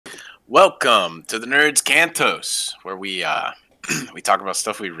Welcome to the Nerds Cantos, where we we talk about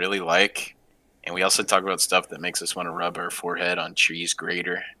stuff we really like, and we also talk about stuff that makes us want to rub our forehead on cheese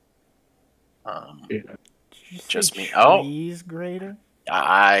grater. Yeah. Did you say Just me. Oh, cheese grater?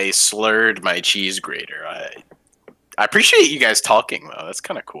 I slurred my cheese grater. I appreciate you guys talking though. That's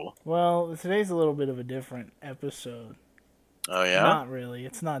kind of cool. Well, today's a little bit of a different episode. Oh yeah. Not really.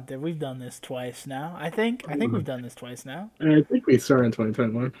 It's not. We've done this twice now. I think we've done this twice now. I think we started in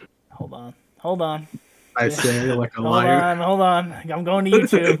 2021. Hold on. I say like a liar. Hold on. I'm going to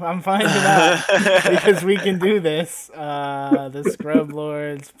YouTube. I'm finding out because we can do this. The Scrub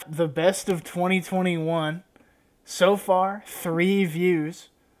Lords, the best of 2021. So far, 3 views,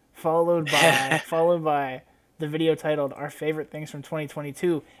 followed by the video titled "Our Favorite Things from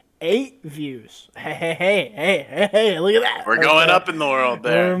 2022." 8 views. Hey! Look at that. We're going up in the world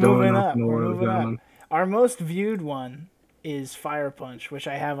there. We're moving up. Our most viewed one is Fire Punch, which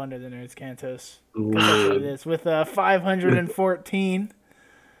I have under the Nerds Cantos. It is with 514.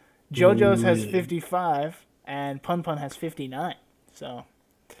 JoJo's has 55, and Pun Pun has 59. So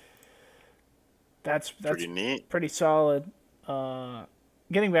that's pretty neat. Pretty solid.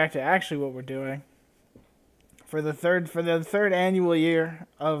 Getting back to actually what we're doing. For the third annual year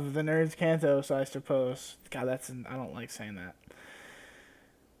of the Nerds Cantos, I suppose. God, I don't like saying that.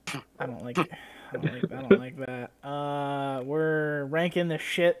 I don't like that. We're ranking the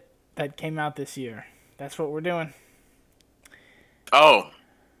shit that came out this year. That's what we're doing. Oh,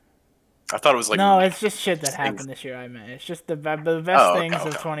 I thought it was like no, it's just shit that happened this year. I meant it's just the best things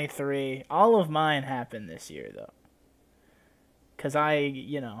of 23. All of mine happened this year though, because I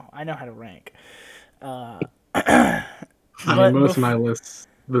know how to rank. I mean, most of my lists,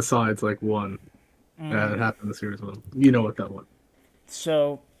 besides like one, that happened this year as well. You know what that was.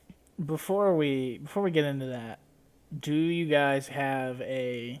 So, before we get into that, do you guys have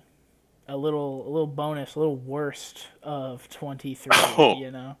a little bonus, a little worst of 23? Oh.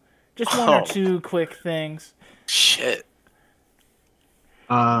 You know, just one or two quick things. Shit.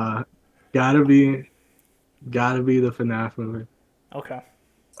 Gotta be the FNAF movie. Okay.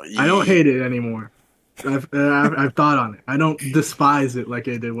 I don't hate it anymore. I've thought on it. I don't despise it like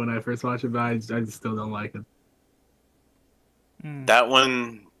I did when I first watched it, but I just still don't like it. That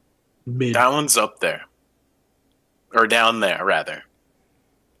one, that one's up there, or down there rather.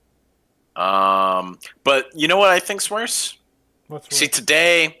 But you know what I think's worse? What's worse? See,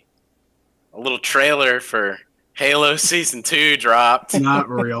 today, a little trailer for Halo Season 2 dropped. Not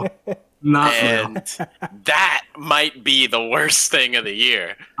real. Not and real. That might be the worst thing of the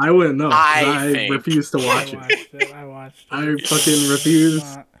year. I wouldn't know. I refuse to watch it. I watched it. I fucking refuse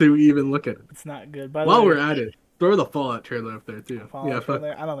to even look at it. It's not good. While we're at it, throw the Fallout trailer up there too. I don't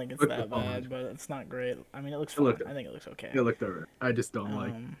think it's that bad, but it's not great. I mean, it looks fine. I think it looks okay. It looked alright. I just don't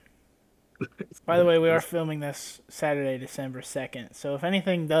like. By the way, we are filming this Saturday, December 2nd. So if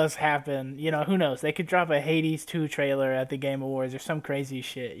anything does happen, who knows? They could drop a Hades 2 trailer at the Game Awards or some crazy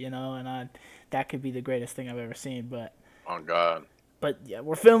shit, and that could be the greatest thing I've ever seen. But oh god. But yeah,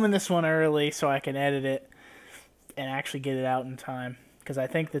 we're filming this one early so I can edit it and actually get it out in time. Because I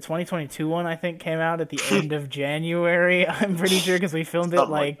think the 2022 one came out at the end of January. I'm pretty sure because we filmed it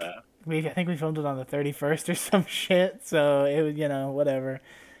I think we filmed it on the 31st or some shit. So it was whatever.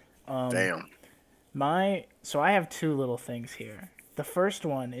 Damn. So I have 2 little things here. The first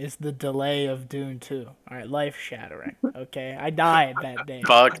one is the delay of Dune 2. All right, life shattering. Okay, I died that day.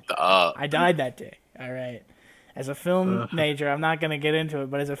 Fucked up. I died that day. All right. As a film major, I'm not gonna get into it,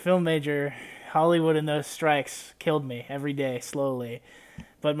 but as a film major, Hollywood and those strikes killed me every day slowly.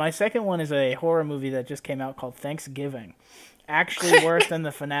 But my second one is a horror movie that just came out called Thanksgiving. Actually worse than the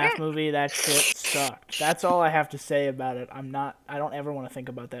FNAF movie. That shit sucked. That's all I have to say about it. I don't ever want to think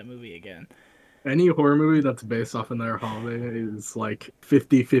about that movie again. Any horror movie that's based off another holiday is like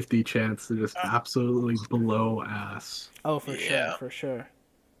 50-50 chance to just absolutely blow ass. Oh, for sure.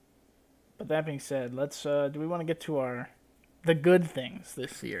 But that being said, let's do we want to get to the good things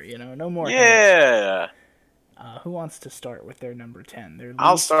this year, no more. Yeah. Who wants to start with their number 10?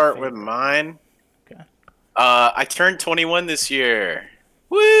 I'll start with mine. Okay. I turned 21 this year.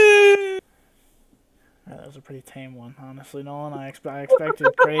 Woo! That was a pretty tame one, honestly, Nolan. I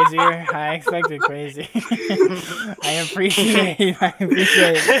expected crazier. I expected crazy. I appreciate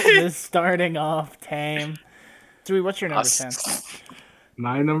this starting off tame. Dewey, what's your number 10?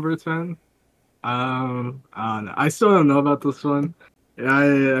 My number 10? I don't know. I still don't know about this one.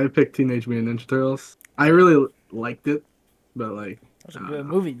 I picked Teenage Mutant Ninja Turtles. I really liked it, but like... That was a good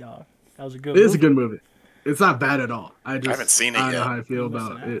movie, dog. That was a good movie. It is a good movie. It's not bad at all. I haven't seen it yet. I don't know how I feel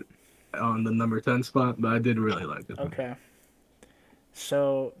about it on the number 10 spot, but I did really like it. Okay.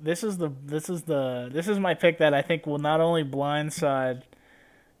 So this is my pick that I think will not only blindside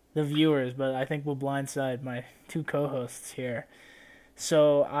the viewers, but I think will blindside my two co-hosts here.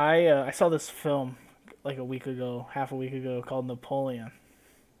 So I saw this film like half a week ago, called Napoleon.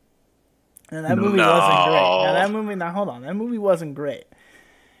 And that movie wasn't great. Now hold on, that movie wasn't great.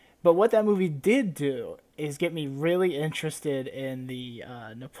 But what that movie did do is get me really interested in the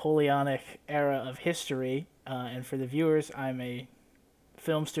Napoleonic era of history. And for the viewers, I'm a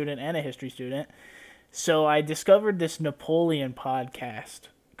film student and a history student. So I discovered this Napoleon podcast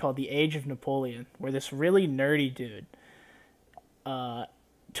called The Age of Napoleon, where this really nerdy dude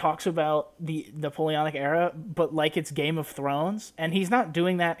talks about the Napoleonic era, but like it's Game of Thrones. And he's not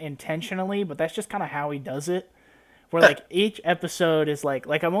doing that intentionally, but that's just kind of how he does it. Where like each episode is like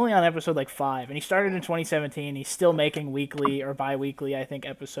I'm only on episode like 5, and he started in 2017. He's still making weekly or bi-weekly, I think,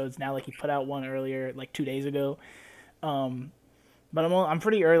 episodes now. Like he put out one earlier, like 2 days ago. But I'm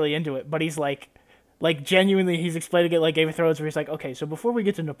pretty early into it. But he's like genuinely, he's explaining it like Game of Thrones, where he's like, okay, so before we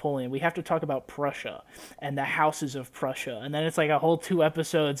get to Napoleon, we have to talk about Prussia and the houses of Prussia, and then it's like a whole 2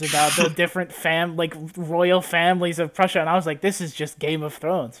 episodes about the different royal families of Prussia, and I was like, this is just Game of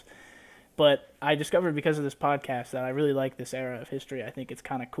Thrones. But I discovered because of this podcast that I really like this era of history. I think it's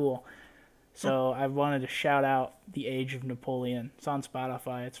kind of cool. So I wanted to shout out The Age of Napoleon. It's on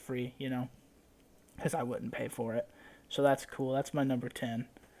Spotify. It's free, because I wouldn't pay for it. So that's cool. That's my number 10.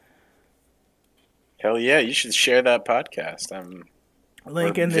 Hell yeah, you should share that podcast.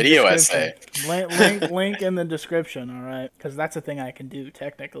 Link in the video description. essay. Link in the description, all right? Because that's a thing I can do,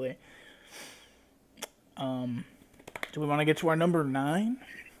 technically. Do we want to get to our number 9?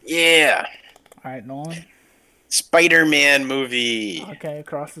 Yeah. All right, Nolan. Spider-Man movie. Okay,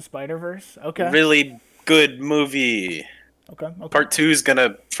 Across the Spider-Verse. Okay. Really good movie. Okay. Part 2 is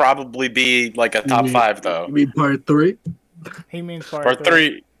gonna probably be like a top 5 though. You mean part 3? He means part 3. Part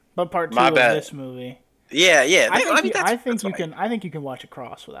 3. But part 2 My of bad. this movie. Yeah. I think you can watch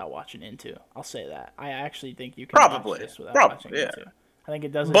Across without watching Into. I'll say that. I actually think you can watch this without watching Into. I think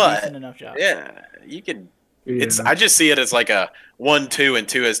it does a decent enough job. Yeah, you could. Yeah. I just see it as like a 1, 2, and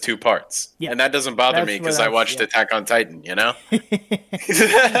 2 as 2 parts, and that doesn't bother me because I watched Attack on Titan. Yeah.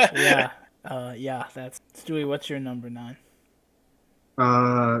 That's Stewie. What's your number 9?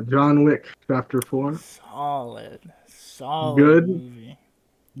 John Wick Chapter 4. Solid Good movie.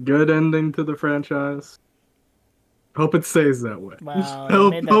 Good ending to the franchise. Hope it stays that way. Wow, they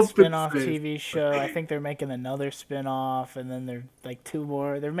made that spin-off TV show. I think they're making another spin-off, and then they're like 2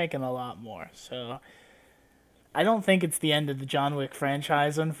 more. They're making a lot more. So I don't think it's the end of the John Wick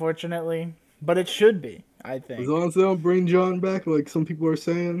franchise, unfortunately, but it should be, I think. As long as they don't bring John back, like some people are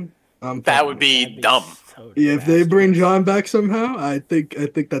saying, that would be dumb. So yeah, if they bring John back somehow, I think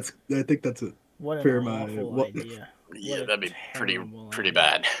that's it. What an Fair awful idea. Yeah, that'd be pretty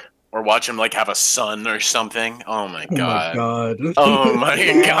bad. Or watch him like have a son or something. Oh my god. Oh my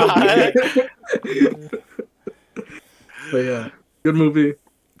god. But yeah, good movie.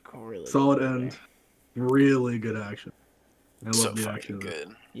 Really Solid good end. movie. Really good action. I love So the fucking action.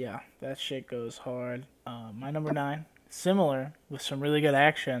 good. Yeah, that shit goes hard. My number 9, similar with some really good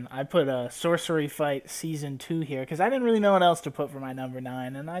action. I put a Sorcery Fight Season 2 here because I didn't really know what else to put for my number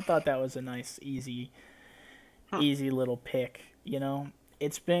 9, and I thought that was a nice, easy little pick.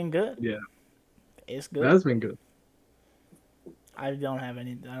 It's been good. Yeah, it's good. It has been good. I don't have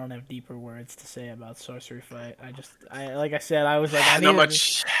deeper words to say about Sorcery Fight. Like I said, I was like, I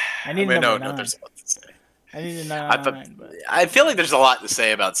need no, no, there's a lot to say. I need a 9. But I feel like there's a lot to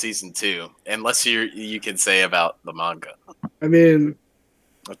say about season 2, unless you can say about the manga. I mean,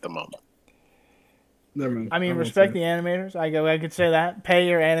 at the moment. Never mind. I mean, respect the animators. I could say that. Pay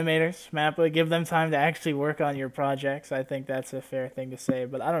your animators, Mappa. Give them time to actually work on your projects. I think that's a fair thing to say.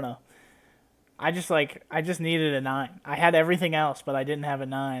 But I don't know. I just needed a 9. I had everything else, but I didn't have a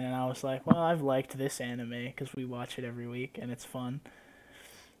 9. And I was like, well, I've liked this anime because we watch it every week and it's fun.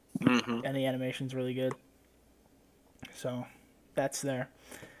 Mm-hmm. And the animation's really good. So that's there.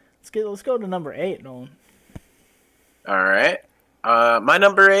 Let's go to number 8, Nolan. All right. My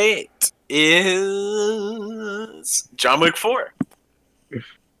number 8 is John Wick 4.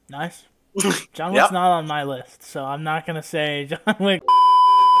 Nice. John Wick's not on my list, so I'm not gonna say John Wick.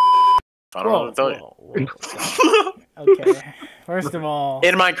 I don't know what to tell you. Okay. First of all,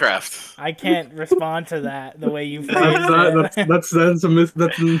 in Minecraft, I can't respond to that the way you phrased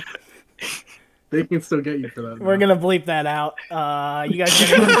it. They can still get you for that. We're gonna bleep that out. You guys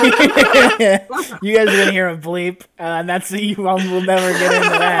are gonna hear a bleep, and we'll never get into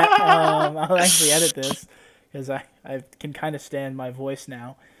that. I'll actually edit this because I can kind of stand my voice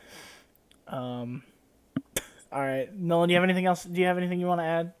now. All right, Nolan, do you have anything else? Do you have anything you want to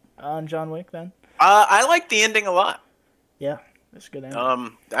add on John Wick then? I like the ending a lot. Yeah, that's a good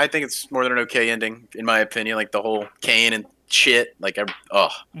ending. I think it's more than an okay ending, in my opinion. Like the whole Kane and shit. Like, that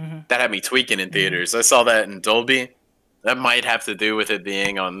had me tweaking in theaters. I saw that in Dolby. That might have to do with it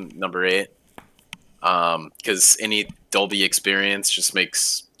being on number 8. Because any Dolby experience just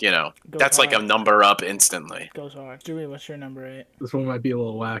makes, that's hard. like a number up instantly. Goes hard. Dewey, what's your number 8? This one might be a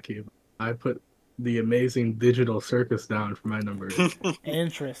little wacky. I put the amazing Digital Circus down for my number 8.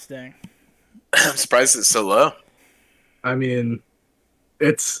 Interesting. I'm surprised it's so low. I mean,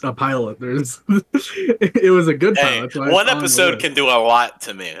 it's a pilot. It was a good pilot. Hey, one episode can do a lot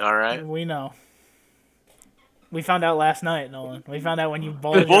to me, all right? We know. We found out last night, Nolan. We found out when you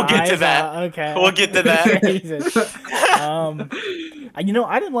bulged We'll your get eyes to that. out. Okay. We'll get to that. Jesus. I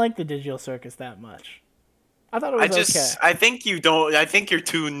didn't like the Digital Circus that much. I thought it was okay. I think you don't. I think you're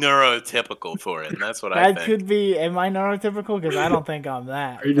too neurotypical for it. And that's what I think. That could be. Am I neurotypical? Because I don't think I'm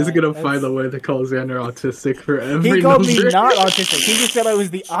that. Are you just gonna find a way to call Xander autistic for every He called number? me not autistic. He just said I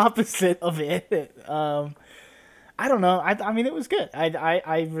was the opposite of it. I don't know. I mean, it was good.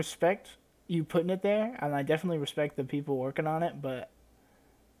 I respect you putting it there, and I definitely respect the people working on it, but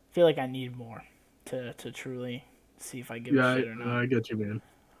I feel like I need more to truly see if I give a shit or not. I get you, man.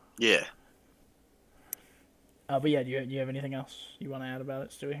 Yeah. But yeah, do you have anything else you want to add about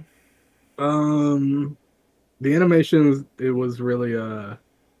it, Stewie? The animation was really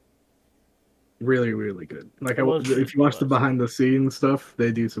really, really good. Like, if you watch the behind the scenes stuff,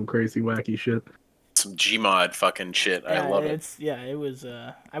 they do some crazy wacky shit. Some Gmod fucking shit. I love it. It was.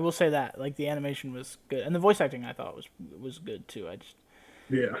 I will say that, like, the animation was good, and the voice acting I thought was good too.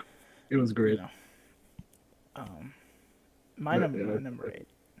 It was great. My number 8.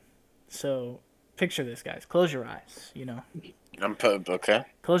 So picture this, guys. Close your eyes. I'm okay.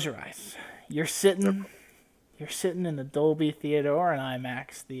 Close your eyes. You're sitting in the Dolby Theater or an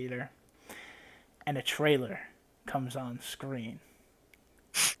IMAX theater, and a trailer comes on screen.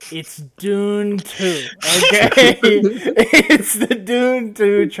 It's Dune 2, okay? It's the Dune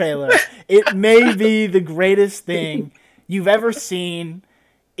 2 trailer. It may be the greatest thing you've ever seen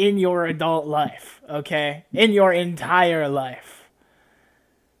in your adult life, okay? In your entire life.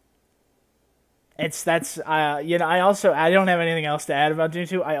 I don't have anything else to add about Dune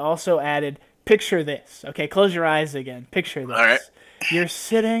 2. I also added, picture this, okay? Close your eyes again. Picture this. All right. You're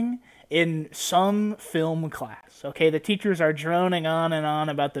sitting in some film class, okay? The teachers are droning on and on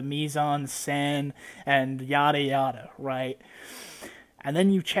about the mise-en-scène and yada yada, right? And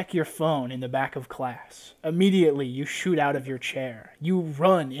then you check your phone in the back of class. Immediately, you shoot out of your chair. You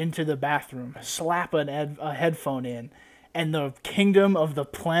run into the bathroom, slap a headphone in, and the Kingdom of the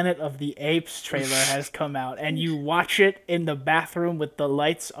Planet of the Apes trailer has come out, and you watch it in the bathroom with the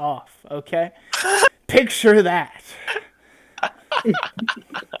lights off, okay? Picture that.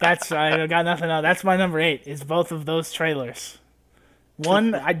 I got nothing else. That's my number 8, is both of those trailers.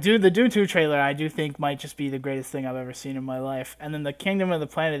 The Dune 2 trailer I do think might just be the greatest thing I've ever seen in my life. And then the Kingdom of the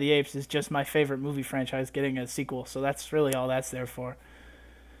Planet of the Apes is just my favorite movie franchise getting a sequel, so that's really all that's there for.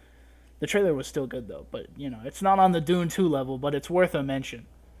 The trailer was still good though, but it's not on the Dune 2 level, but it's worth a mention.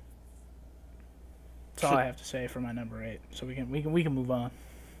 That's all I have to say for my number 8. So we can move on.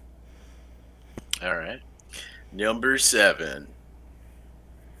 All right. Number 7.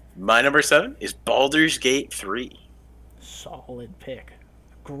 My number 7 is Baldur's Gate 3. Solid pick.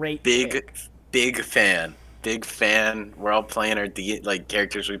 Great pick. Big fan. Big fan. We're all playing our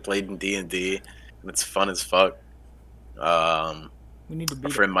characters we played in D&D, and it's fun as fuck. We need to beat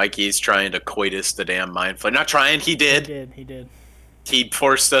our friend Mikey's trying to coitus the damn mind flare. Not trying, he did. He did. He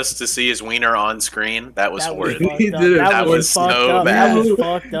forced us to see his wiener on screen. That was horrid. That was so bad. That was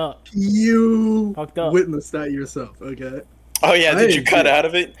fucked up. You witnessed that yourself, okay? Oh yeah, did you cut out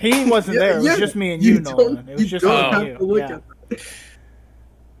of it? He wasn't there. It was just me and you, Nolan. It was just me and you.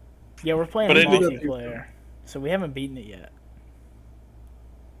 Yeah, we're playing multiplayer, so we haven't beaten it yet.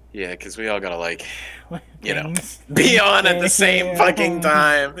 Yeah, because we all gotta be on at the same fucking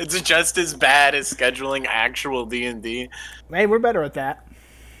time. It's just as bad as scheduling actual D&D. Hey, we're better at that.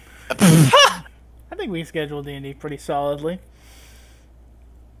 I think we schedule D&D pretty solidly.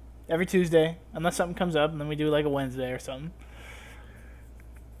 Every Tuesday, unless something comes up, and then we do like a Wednesday or something.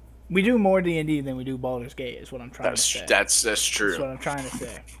 We do more D&D than we do Baldur's Gate, is what I'm trying to say. That's true. That's what I'm trying to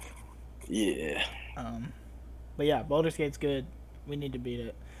say. Yeah. But yeah, Baldur's Gate's good. We need to beat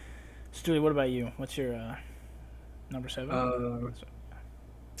it. Stewie, what about you? What's your number 7?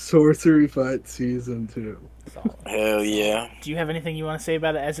 Sorcery Fight Season 2. Solid. Hell yeah. Do you have anything you want to say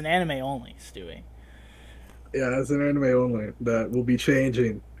about it as an anime only, Stewie? Yeah, as an anime only. That will be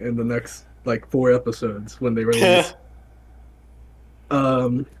changing in the next like 4 episodes when they released.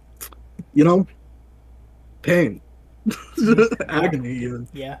 You know, pain, agony, even.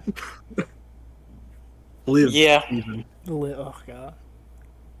 Yeah. Live, Yeah. even. Oh god.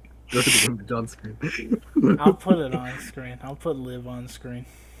 Go to the image on screen. I'll put it on screen. I'll put live on screen.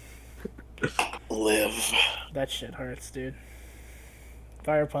 Live. That shit hurts, dude.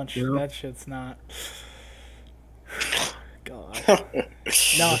 Fire Punch, You know? that shit's not. God. No, What a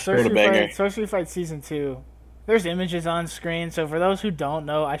Sorcery banger. Fight, Sorcery Fight Season 2. There's images on screen, so for those who don't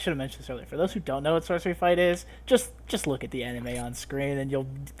know, I should have mentioned this earlier. For those who don't know what Sorcery Fight is, just look at the anime on screen and you'll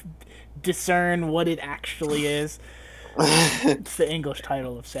discern what it actually is. It's the English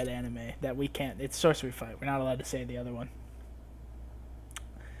title of said anime that we can't. It's Sorcery Fight. We're not allowed to say the other one.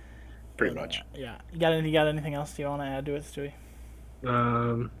 Pretty much. Yeah. You got anything else you want to add to it, Stewie?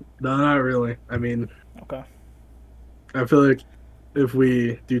 No, not really. I mean, Okay. I feel like if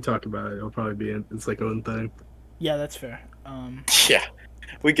we do talk about it, it'll probably be its like own thing. Yeah, that's fair. Yeah.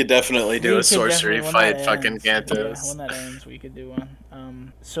 We could definitely do We a could sorcery definitely- fight when that fucking ends, Cantos. Yeah, when that ends, we could do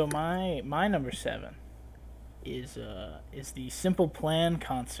one. So my number 7 is the Simple Plan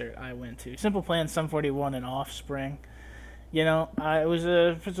concert I went to. Simple Plan, Sum 41, and Offspring. You know, it was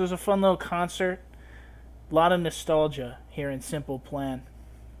a fun little concert. A lot of nostalgia here in Simple Plan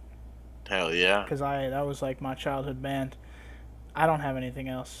Hell yeah. because that was like my childhood band. I don't have anything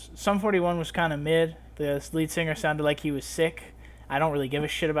else. Sum 41 was kind of mid. The lead singer sounded like he was sick. I don't really give a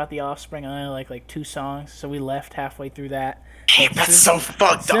shit about the Offspring. I only like 2 songs, so we left halfway through that. But That's so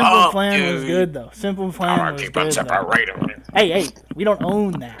fucked Simple up, Plan dude. was good though. Simple Plan was good. Though. Hey, we don't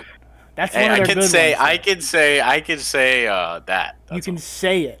own that. That's Hey, one of I their could good say, ones. I could say that. You That's can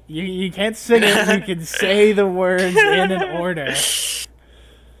say it. You can't sing it. You can say the words in an order.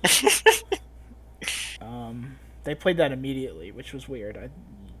 They played that immediately, which was weird.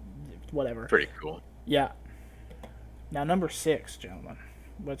 Whatever. pretty cool. Yeah. Now number 6, gentlemen.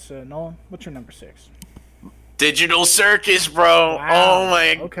 What's Nolan? What's your number 6? Digital Circus, bro. Wow. Oh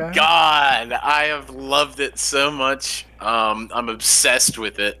my Okay. god. I have loved it so much. I'm obsessed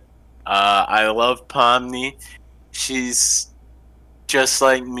with it. I love Pomni. She's just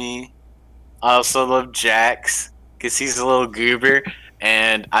like me. I also love Jax because he's a little goober.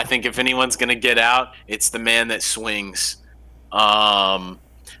 And I think if anyone's gonna get out, it's the man that swings. I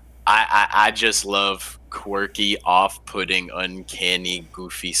just love quirky, off-putting, uncanny,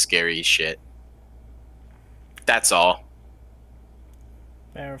 goofy, scary shit. That's all.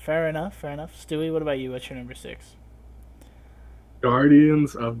 Fair enough. Stewie, what about you? What's your number 6?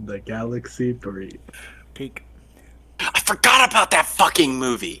 Guardians of the Galaxy 3. Peak. I forgot about that fucking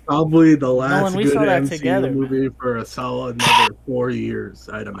movie. Probably the last Nolan, we good saw that MCU together, movie for a solid another 4 years.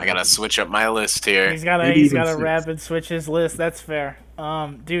 I gotta switch up my list here. He's got Maybe even to 6. rapid switch his list. That's fair.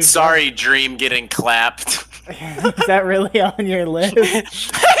 Dude. Sorry, Dream getting clapped. Is that really on your list?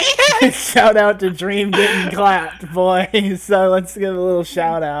 Shout out to Dream getting clapped, boy. So let's give a little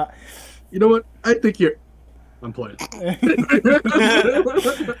shout out. You know what? I think I'm playing.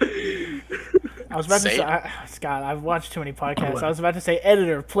 I was about to say, Scott, I've watched too many podcasts. I was about to say,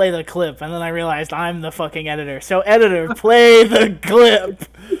 editor, play the clip, and then I realized I'm the fucking editor. So, editor, play the clip.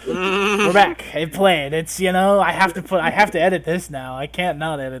 We're back. It played. It's, I have to edit this now. I can't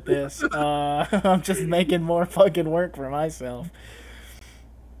not edit this. I'm just making more fucking work for myself.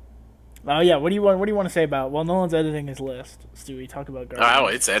 Oh yeah, what do you want to say about? Well, Nolan's editing his list. Stewie, talk about Guardians. Oh,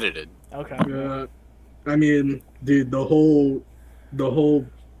 it's edited. Okay. I mean, dude, the whole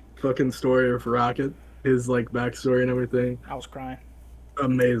fucking story of Rocket, his like backstory and everything. I was crying.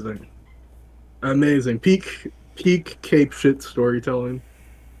 Amazing. Peak cape shit storytelling,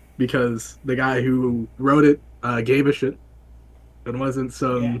 because the guy who wrote it gave a shit and wasn't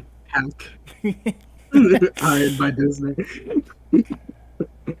some hack hired by Disney.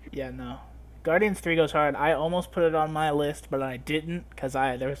 Yeah, no. Guardians 3 goes hard. I almost put it on my list, but I didn't because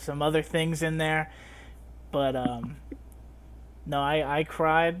there was some other things in there. But no, I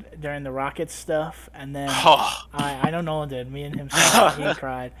cried during the Rocket stuff, and then I know Nolan did. Me and him, he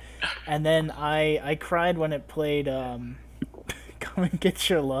cried, and then I cried when it played "Come and Get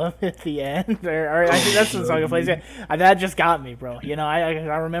Your Love" at the end. Or I think that's the song it plays. That just got me, bro. I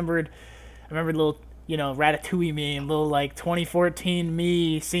remembered little. Ratatouille meme, little like 2014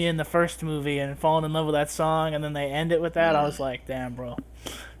 me seeing the first movie and falling in love with that song, and then they end it with that. I was like, damn, bro,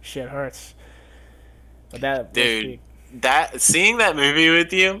 shit hurts. But that, dude, seeing that movie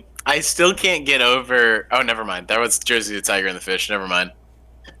with you, I still can't get over. Oh, never mind. That was Josie the Tiger and the Fish. Never mind.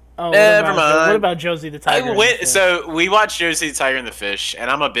 Never mind. What about Josie the Tiger? So we watched Josie the Tiger and the Fish, and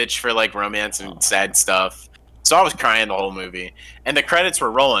I'm a bitch for like romance and sad stuff. So I was crying the whole movie, and the credits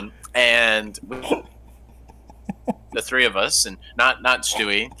were rolling, and the three of us, and not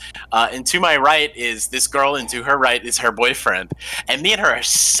Stewie. And to my right is this girl, and to her right is her boyfriend. And me and her are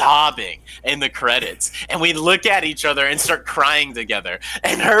sobbing in the credits. And we look at each other and start crying together.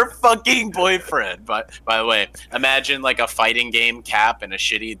 And her fucking boyfriend, but by the way, imagine like a fighting game cap and a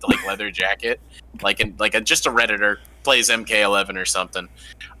shitty like leather jacket, just a Redditor plays MK11 or something.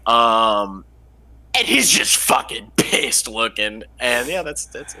 And he's just fucking pissed looking. And yeah, that's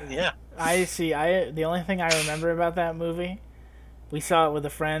yeah. I see. The only thing I remember about that movie, we saw it with a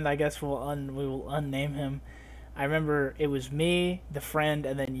friend. I guess we will unname him. I remember it was me, the friend,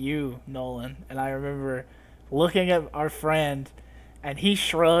 and then you, Nolan. And I remember looking at our friend, and he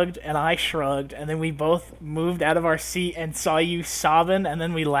shrugged, and I shrugged, and then we both moved out of our seat and saw you sobbing, and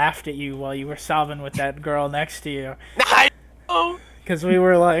then we laughed at you while you were sobbing with that girl next to you. I know. Because we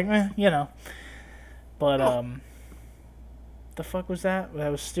were like, you know. But the fuck was that? That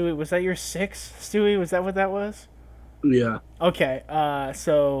was Stewie. Was that your 6, Stewie? Was that what that was? Yeah. Okay.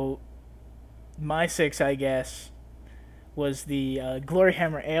 So my 6, I guess, was the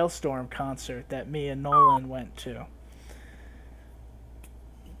Gloryhammer Ailstorm concert that me and Nolan went to.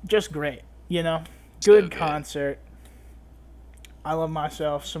 Just great, you know. Good concert. I love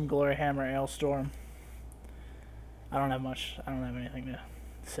myself some Gloryhammer Ailstorm. I don't have anything to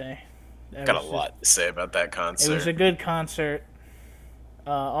say. Got a lot to say about that concert. It was a good concert.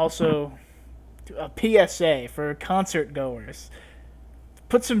 Also, a PSA for concert goers: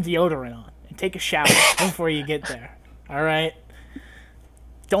 put some deodorant on and take a shower before you get there. All right.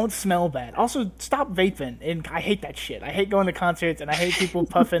 Don't smell bad. Also, stop vaping. And I hate that shit. I hate going to concerts, and I hate people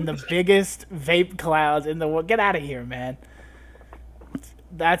puffing the biggest vape clouds in the world. Get out of here, man.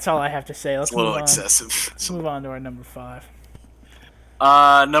 That's all I have to say. It's a little excessive. Let's move on to our number 5.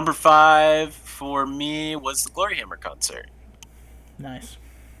 Number 5 for me was the Gloryhammer concert. Nice.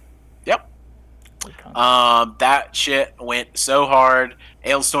 Yep. That shit went so hard.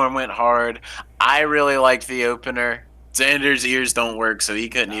 Ailstorm went hard. I really liked the opener. Xander's ears don't work, so he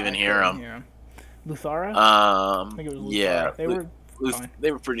couldn't even hear him. Luthara? I think it was Luthara. Yeah. They were fine.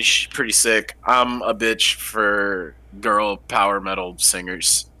 They were pretty sick. I'm a bitch for girl power metal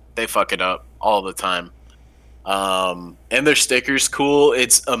singers. They fuck it up all the time. And their sticker's cool.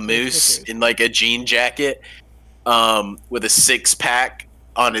 It's a moose in like a jean jacket, with a 6-pack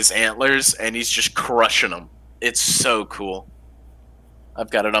on his antlers, and he's just crushing them. It's so cool. I've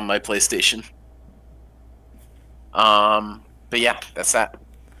got it on my PlayStation. But yeah, that's that.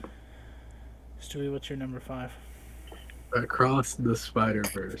 Stewie, what's your number 5? Across the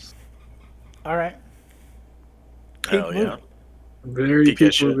Spider-Verse. All right. Hell yeah. Very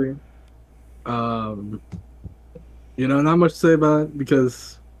peak movie. You know, not much to say about it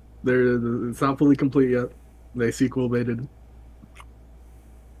because it's not fully complete yet. They sequel baited.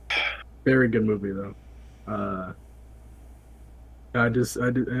 Very good movie though. I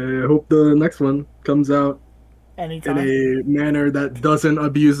hope the next one comes out anytime in a manner that doesn't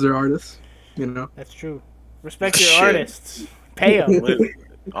abuse their artists. You know. That's true. Respect your artists. Pay them.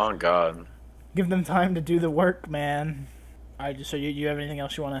 Oh God. Give them time to do the work, man. So you have anything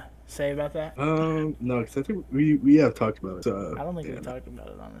else you want to say about that? No, because I think we have talked about it. So, I don't think we talked about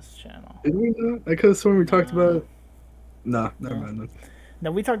it on this channel. Did we not? I could have sworn we talked about it. Nah, never mind then.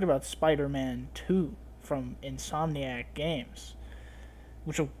 No, we talked about Spider-Man 2 from Insomniac Games,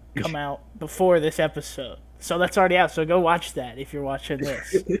 which will come out before this episode. So that's already out. So go watch that if you're watching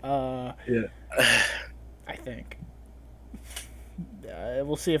this. Yeah. I think.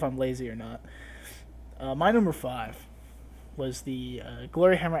 We'll see if I'm lazy or not. My number 5 was the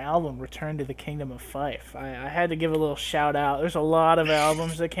Gloryhammer album, Return to the Kingdom of Fife. I had to give a little shout out. There's a lot of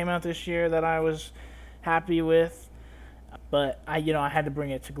albums that came out this year that I was happy with, but I had to bring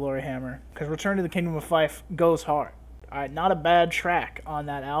it to Gloryhammer because Return to the Kingdom of Fife goes hard. Not a bad track on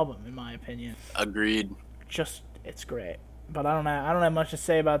that album, in my opinion. Agreed. It's great. But I don't have much to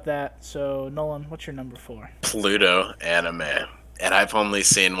say about that. So Nolan, what's your number 4? Pluto anime, and I've only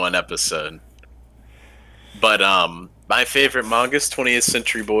seen one episode. But my favorite manga is 20th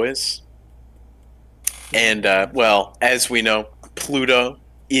Century Boys. And well, as we know, Pluto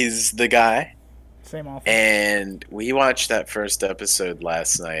is the guy. Same author. And we watched that first episode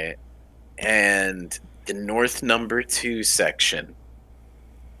last night, and the North number 2 section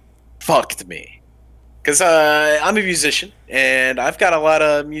fucked me. Because I'm a musician, and I've got a lot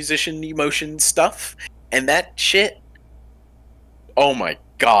of musician emotion stuff, and that shit, oh my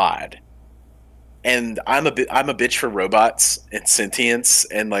God. And I'm a bitch for robots and sentience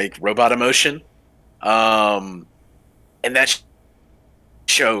and like robot emotion. And that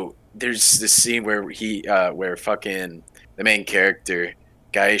show there's this scene where where fucking the main character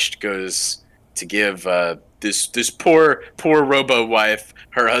Geist goes to give this poor robo wife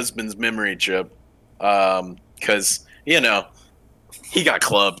her husband's memory chip, because he got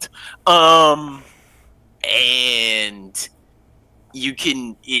clubbed, and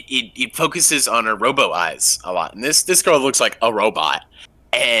it focuses on her robo eyes a lot, and this girl looks like a robot.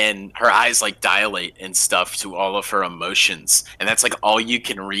 And her eyes like dilate and stuff to all of her emotions, and that's like all you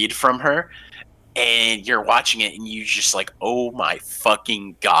can read from her. And you're watching it, and you just like, oh my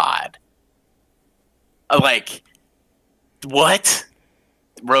fucking god! Like, what?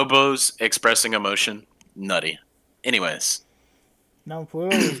 Robos expressing emotion, nutty. Anyways, No,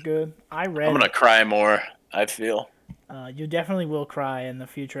 Pluto was good. I'm gonna cry more. I feel. You definitely will cry in the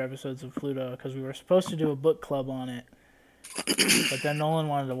future episodes of Pluto because we were supposed to do a book club on it. But then Nolan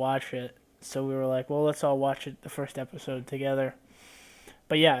wanted to watch it, so we were like, well, let's all watch it, the first episode together.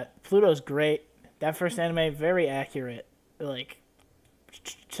 But yeah, Pluto's great. That first anime, very accurate. Like,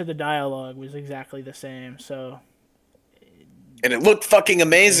 to the dialogue was exactly the same, so... And it looked fucking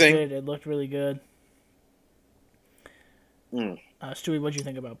amazing. It looked really good. Stewie, what'd you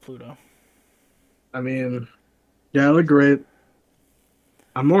think about Pluto? I mean, yeah, it looked great.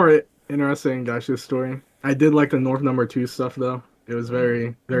 I'm more interested in Gaisha's story. I did like the North Number 2 stuff, though. It was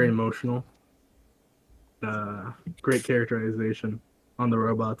very, very emotional. Great characterization on the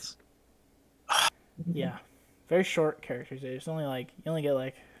robots. Yeah. Very short characterization. It's only you only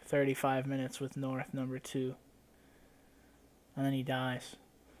get 35 minutes with North Number 2. And then he dies.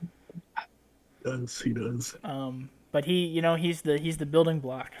 He does. But he's the building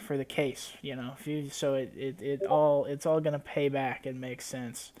block for the case, so it's all gonna pay back and make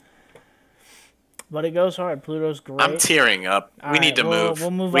sense. But it goes hard. Pluto's great. I'm tearing up. We need to move.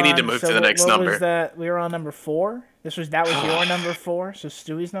 We'll move we on. need to move So to the next what number. Was that? We were on number 4. That was your number 4. So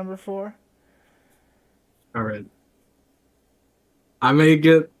Stewie's number 4. All right. I may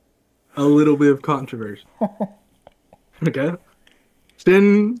get a little bit of controversy. Okay.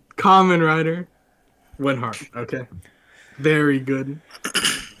 Shin Kamen Rider went hard. Okay. Very good.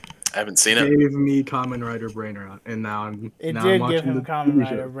 I haven't seen it. Gave me Kamen Rider brain rot, and now I'm. It now did I'm give him the Kamen TV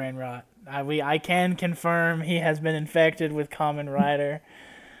Rider show. brain rot. I can confirm he has been infected with Kamen Rider.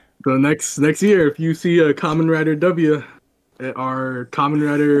 So next year, if you see a Kamen Rider W, or Kamen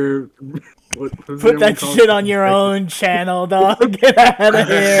Rider, Put that shit on your own channel, dog. Get out of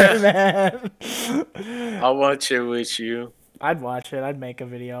here, man. I'll watch it with you. I'd watch it. I'd make a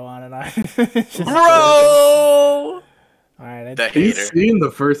video on it. Bro! All right. He's seen the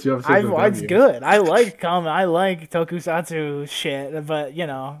first few episodes. It's good. I like tokusatsu shit, but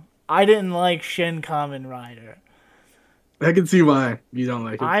I didn't like Shin Kamen Rider. I can see why you don't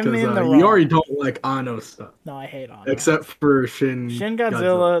like it. I'm in the you wrong. already don't like Ano stuff. No, I hate Ano. Except for Shin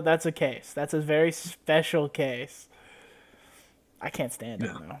Godzilla, that's a case. That's a very special case. I can't stand it,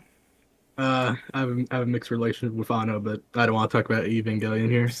 though. I have a mixed relationship with Ano, but I don't want to talk about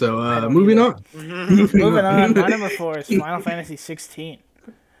Evangelion here. So, moving on. Moving on. My number 4 is Final Fantasy 16.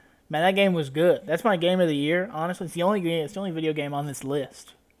 Man, that game was good. That's my game of the year. Honestly, it's the only video game on this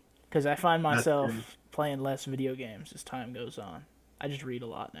list. Because I find myself playing less video games as time goes on. I just read a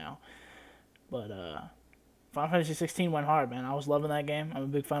lot now. But Final Fantasy 16 went hard, man. I was loving that game. I'm a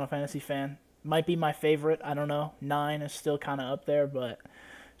big Final Fantasy fan. Might be my favorite. I don't know. 9 is still kind of up there, but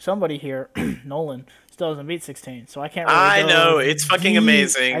somebody here, Nolan, still doesn't beat 16. So I can't really I know. It's fucking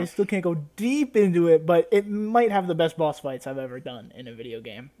amazing. I still can't go deep into it, but it might have the best boss fights I've ever done in a video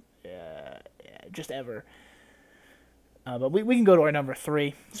game. Just ever. But we can go to our number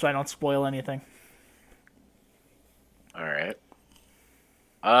 3, so I don't spoil anything. All right.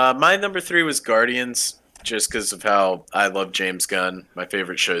 My number 3 was Guardians, just because of how I love James Gunn. My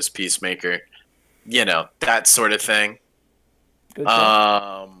favorite show is Peacemaker. That sort of thing. Good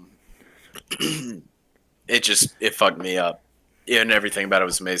It fucked me up. And everything about it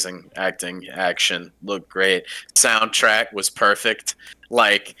was amazing. Acting, action, looked great. Soundtrack was perfect.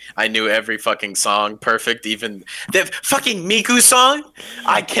 Like, I knew every fucking song perfect. Even the fucking Miku song,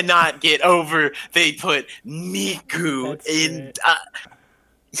 I cannot get over. They put Miku in.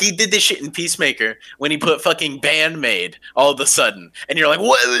 He did this shit in Peacemaker when he put fucking Bandmaid all of a sudden, and you're like,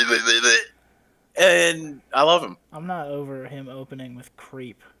 what? And I love him. I'm not over him opening with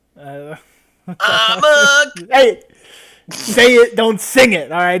Creep. I'm Hey, say it, don't sing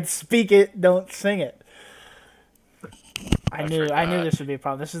it. All right, speak it, don't sing it. I knew this would be a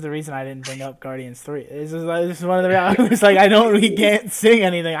problem. This is the reason I didn't bring up Guardians 3. This is one of the. I was like, we can't sing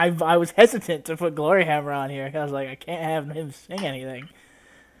anything. I was hesitant to put Glory Hammer on here. I was like, I can't have him sing anything.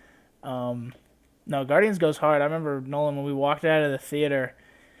 No, Guardians goes hard. I remember, Nolan, when we walked out of the theater,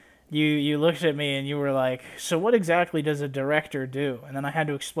 You looked at me and you were like, so what exactly does a director do? And then I had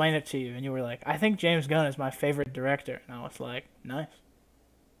to explain it to you, and you were like, I think James Gunn is my favorite director. And I was like, nice.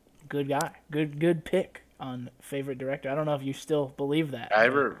 Good guy. Good pick on favorite director. I don't know if you still believe that. I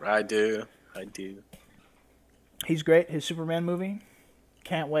do. He's great. His Superman movie,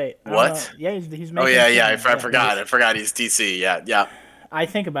 can't wait. What? Yeah, he's making. Oh yeah. I Superman. forgot. I forgot he's DC. Yeah. I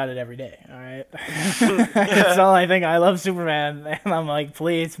think about it every day. All right, that's all I think. I love Superman, and I'm like,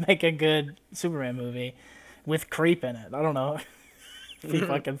 please make a good Superman movie with creep in it. I don't know. It'd be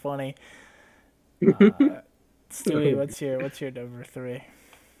fucking funny. Stewie, what's your number 3?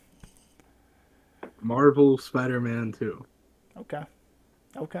 Marvel Spider-Man 2. Okay.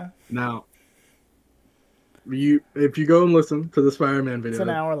 Now, if you go and listen to the Spider-Man video, it's an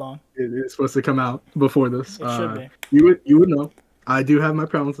hour long. It's supposed to come out before this. It should be. You would know. I do have my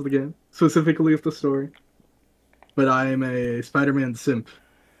problems with the game, specifically with the story. But I am a Spider-Man simp,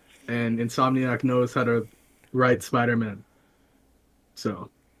 and Insomniac knows how to write Spider-Man.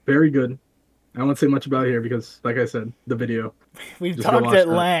 So, very good. I won't say much about it here because, like I said, the video. We've talked at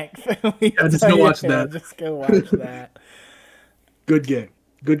length. Just go watch that. Just go watch that. Good game.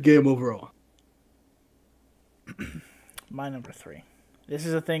 Good game overall. My number 3. This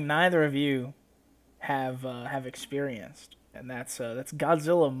is a thing neither of you have experienced, and that's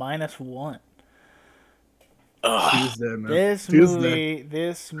Godzilla -1. Tuesday, man.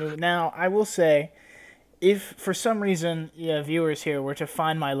 This movie. Now, I will say, if for some reason viewers here were to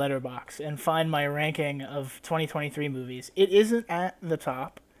find my letterbox and find my ranking of 2023 movies, it isn't at the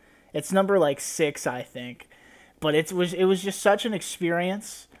top. It's number 6, I think. But it was just such an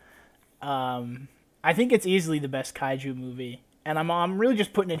experience. I think it's easily the best kaiju movie, and I'm really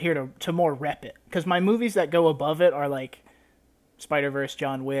just putting it here to more rep it, because my movies that go above it are like Spider-Verse,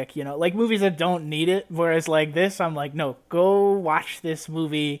 John Wick, movies that don't need it. Whereas this, I'm like, no, go watch this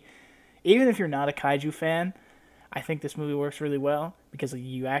movie, even if you're not a kaiju fan. I think this movie works really well because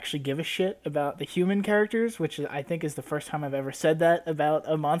you actually give a shit about the human characters, which I think is the first time I've ever said that about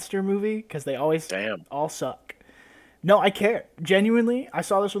a monster movie, because they always all suck. No, I care. Genuinely, I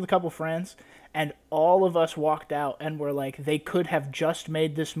saw this with a couple friends, and all of us walked out and were like, they could have just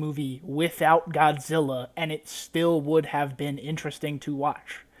made this movie without Godzilla, and it still would have been interesting to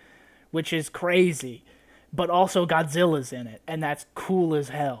watch, which is crazy. But also Godzilla's in it, and that's cool as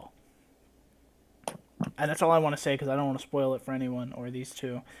hell. And that's all I want to say, because I don't want to spoil it for anyone or these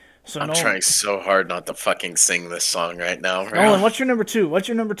two. So I'm trying so hard not to fucking sing this song right now. Nolan, what's your number 2?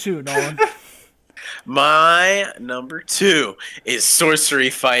 Nolan? My number 2 is Sorcery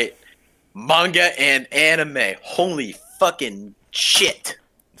Fight, manga and anime. Holy fucking shit.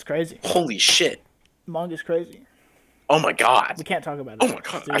 It's crazy. Holy shit. Manga's crazy. Oh my god. We can't talk about it. Oh my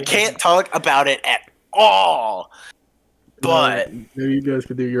god. I can't talk about it at all. But maybe you guys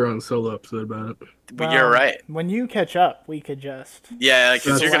could do your own solo episode about it. But you're right. When you catch up, we could just... Yeah,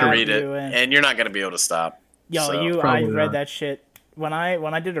 because you're going to read it, and you're not going to be able to stop. I read that shit. When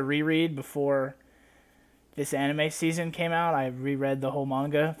I did a reread before this anime season came out, I reread the whole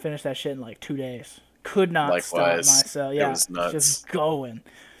manga, finished that shit in 2 days. Could not stop myself. Yeah, it was nuts. Just going.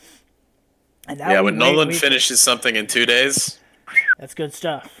 And when Nolan finishes something in 2 days... That's good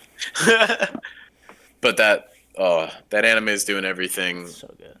stuff. But that anime is doing everything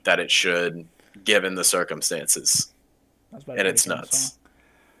that it should, given the circumstances. And it's nuts.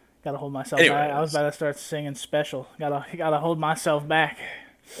 Gotta hold myself back. I was about to start singing Special. Gotta hold myself back.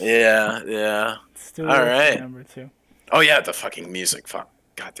 Yeah. All right. Number 2. Oh yeah, the fucking music. Fuck.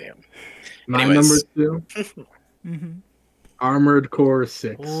 Goddamn. My number 2. Armored Core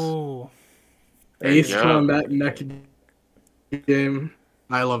 6. Ooh. Ace Combat mech game.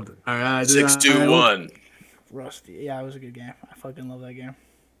 I loved it. All right. 621. Rusty. Yeah, it was a good game. I fucking love that game.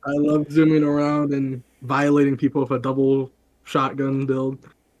 I love zooming around and violating people with a double shotgun build.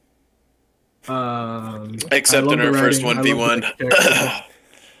 Except in our first 1v1.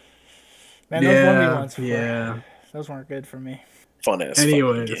 Man, those 1v1s those weren't good for me. Fun ass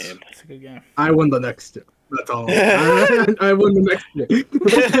Anyways, game. It's a good game. I won the next two. That's all. I won the next two.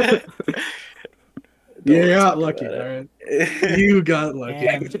 You got lucky, alright? You got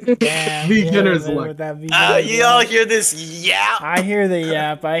lucky. Beginner's luck. You all hear this yap? I hear the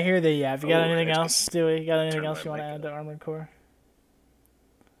yap. You got anything else, Stewie? You got anything else you want to add to Armored Core?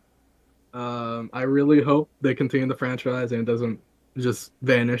 I really hope they continue the franchise and it doesn't just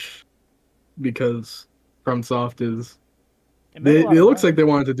vanish, because FromSoft is... It looks like they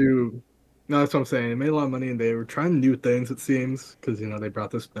wanted to do... No, that's what I'm saying. It made a lot of money and they were trying new things, it seems, because, they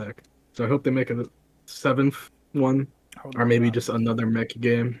brought this back. So I hope they make a 7th one, or maybe just another mech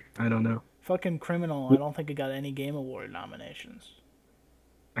game. I don't know. Fucking Criminal. I don't think it got any Game Award nominations.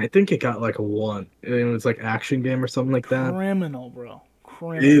 I think it got like a 1. It was like action game or something like that. Criminal, bro.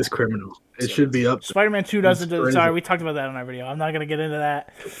 It is criminal. It should be up. Spider-Man 2 doesn't do it. Sorry, we talked about that on our video. I'm not gonna get into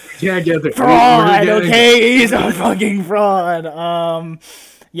that. Can't get there. Fraud, okay? He's a fucking fraud.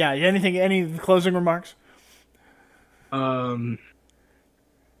 Yeah, any closing remarks?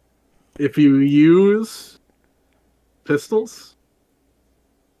 If you use pistols,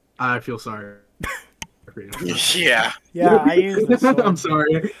 I feel sorry. Yeah. Yeah, I use this sword. I'm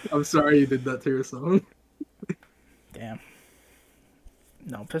sorry. I'm sorry you did that to yourself. Damn.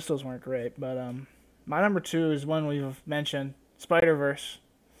 No, pistols weren't great, but my number 2 is one we've mentioned, Spider-Verse.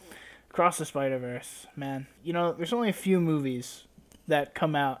 Across the Spider-Verse, man. You know, there's only a few movies that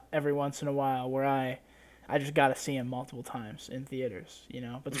come out every once in a while where I just gotta see them multiple times in theaters, you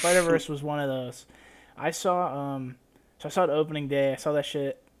know. But Spider-Verse was one of those. I saw it opening day. I saw that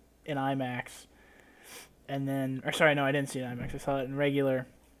shit in IMAX. And then, or sorry, no, I didn't see it in IMAX. I saw it in regular.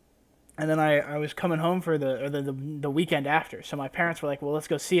 And then I was coming home for the weekend after. So my parents were like, well, let's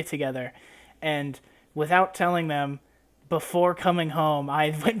go see it together. And without telling them, before coming home,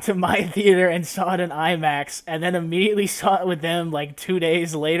 I went to my theater and saw it in IMAX. And then immediately saw it with them like 2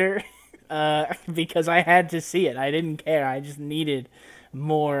 days later. Because I had to see it. I didn't care. I just needed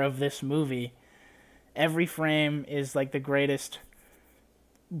more of this movie. Every frame is like the greatest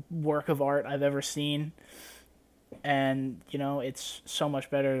work of art I've ever seen. And, you know, it's so much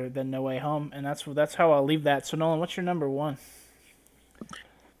better than No Way Home. And that's how I'll leave that. So, Nolan, what's your number 1?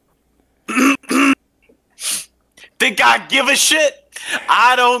 Think I give a shit?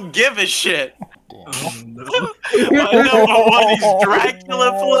 I don't give a shit. Oh, no. My number 1 is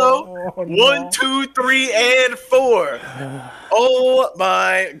Dracula Flow. Oh, no. 1, 2, 3, and 4. Oh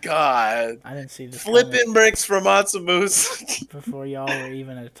my god. I didn't see this Flipping bricks from Matsumoose. before y'all were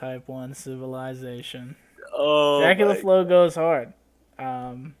even a Type 1 civilization. Oh, Dracula Flow goes hard.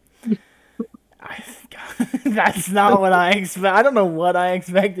 That's not what I expect. I don't know what I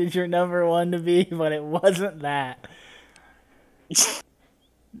expected your number 1 to be, but it wasn't that.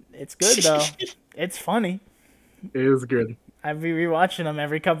 It's good though. It's funny. It is good. I'll be rewatching them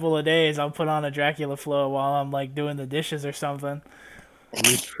every couple of days. I'll put on a Dracula Flow while I'm like doing the dishes or something.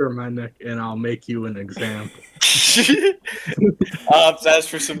 Reach for my neck and I'll make you an example. Ops asked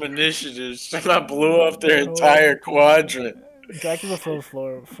for some initiatives. I blew up their entire quadrant. Dracula Flow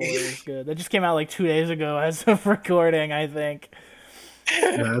 4 is good. That just came out like 2 days ago as of recording, I think.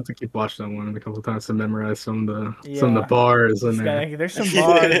 Yeah, I have to keep watching that one a couple times to memorize some of the bars in there. There's some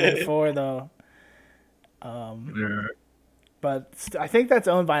bars in 4 though. Yeah. But I think that's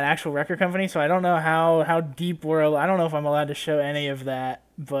owned by an actual record company, so I don't know how deep I don't know if I'm allowed to show any of that,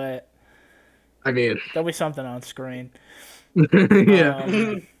 but I mean, there'll be something on screen.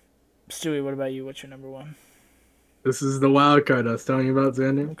 Yeah. Stewie, what about you? What's your number 1? This is the wild card I was telling you about,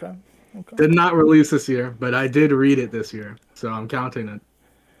 Xander. Okay. Did not release this year, but I did read it this year, so I'm counting it.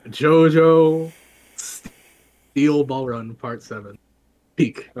 JoJo Steel Ball Run Part 7.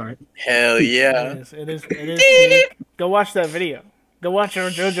 Peak. All right. Hell yeah. It is peak. Go watch that video. Go watch our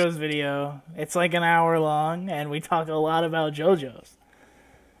JoJo's video. It's like an hour long, and we talk a lot about JoJo's.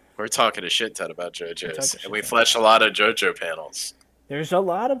 We're talking a shit ton about JoJo's, and we flash a lot of JoJo panels. There's a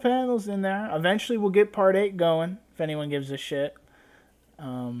lot of panels in there. Eventually, we'll get Part 8 going, if anyone gives a shit.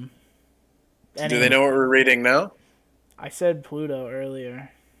 Do they know what we're reading now? I said Pluto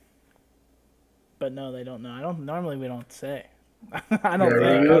earlier. But no, they don't know. Normally, we don't say. I don't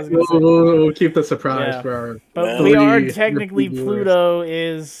think. We'll keep the surprise for our. But we are technically Pluto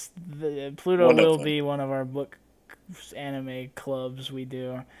will be one of our book anime clubs we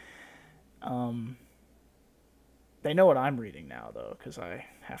do. They know what I'm reading now though, because I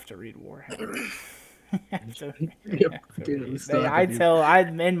have to read Warhammer.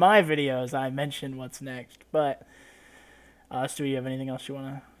 In my videos I mention what's next. But Stu, you have anything else you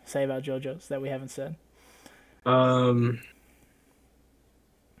want to say about JoJo's that we haven't said?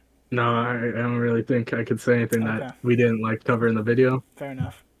 No, I don't really think I could say anything that we didn't cover in the video. Fair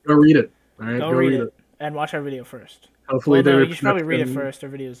enough. Go read it. All right, go read it and watch our video first. Hopefully, you should probably read it first. Our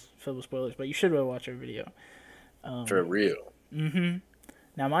video's filled with spoilers, but you should really watch our video. For real. Mm-hmm.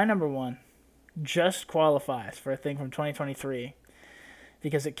 Now, my number 1 just qualifies for a thing from 2023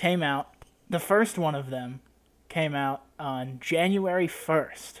 because it came out. The first one of them came out on January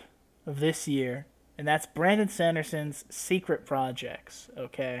 1st of this year, and that's Brandon Sanderson's Secret Projects.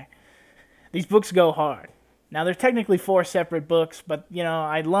 Okay. These books go hard. Now, they're technically 4 separate books, but,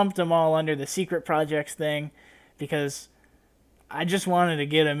 I lumped them all under the Secret Projects thing because I just wanted to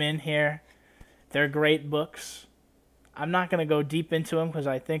get them in here. They're great books. I'm not going to go deep into them because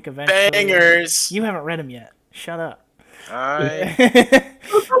I think eventually... Bangers! You haven't read them yet. Shut up.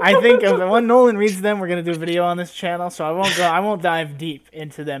 I think when Nolan reads them, we're gonna do a video on this channel, so I won't dive deep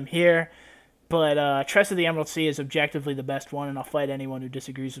into them here. But Trust of the Emerald Sea is objectively the best one, and I'll fight anyone who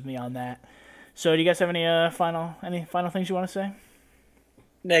disagrees with me on that. So, do you guys have any final things you want to say?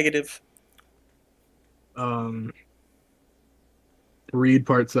 Negative. Read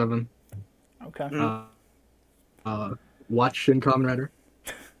Part 7. Okay. Watch Shin Kamen Rider.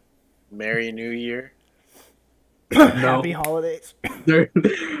 Merry New Year. Happy holidays.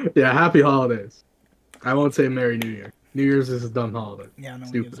 Yeah, happy holidays. I won't say Merry New Year. New Year's is a dumb holiday. Yeah, no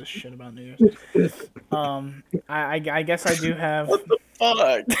one gives a shit about New Year's. I guess I do have. What the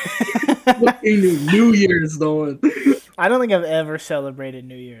fuck? New Year's, Nolan. I don't think I've ever celebrated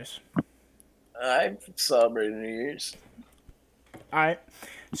New Year's. I've celebrated New Year's. All right,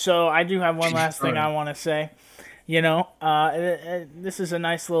 so I do have one last thing I want to say. You know, this is a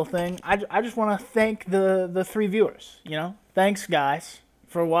nice little thing. I just want to thank the 3 viewers. You know, thanks guys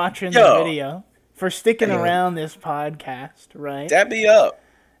for watching the video, for sticking around this podcast. Right? Dab me up.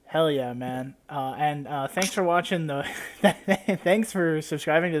 Hell yeah, man. And thanks for watching thanks for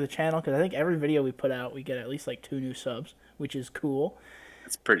subscribing to the channel, because I think every video we put out, we get at least like 2 new subs, which is cool.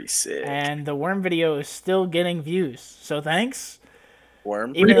 That's pretty sick. And the Worm video is still getting views, so thanks.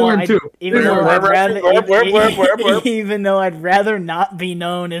 Worm? Even though I'd rather not be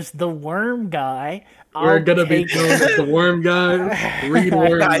known as the Worm guy, we're gonna be known as the Worm guy. Read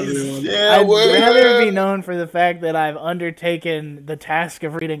Worm. Yeah, I'd rather be known for the fact that I've undertaken the task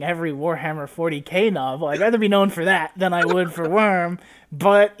of reading every Warhammer 40k novel. I'd rather be known for that than I would for Worm.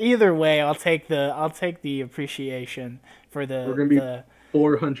 But either way, I'll take the appreciation for the. We're gonna be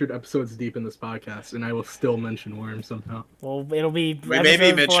 400 episodes deep in this podcast, and I will still mention Worm somehow. Well, it'll be. We may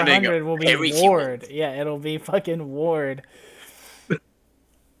be mentioning. Will be Ward. Yeah, it'll be fucking Ward.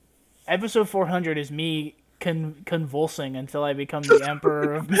 Episode 400 is me convulsing until I become the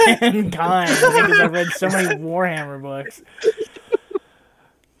Emperor of Mankind, because I've read so many Warhammer books.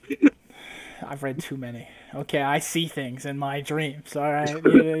 I've read too many. Okay, I see things in my dreams. All right,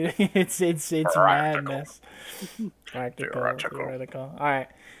 it's madness. Theoretical. All right.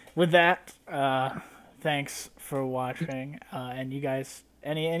 With that, thanks for watching. And you guys,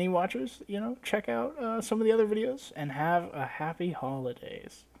 any watchers, you know, check out some of the other videos and have a happy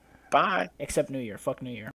holidays. Bye. Except New Year. Fuck New Year.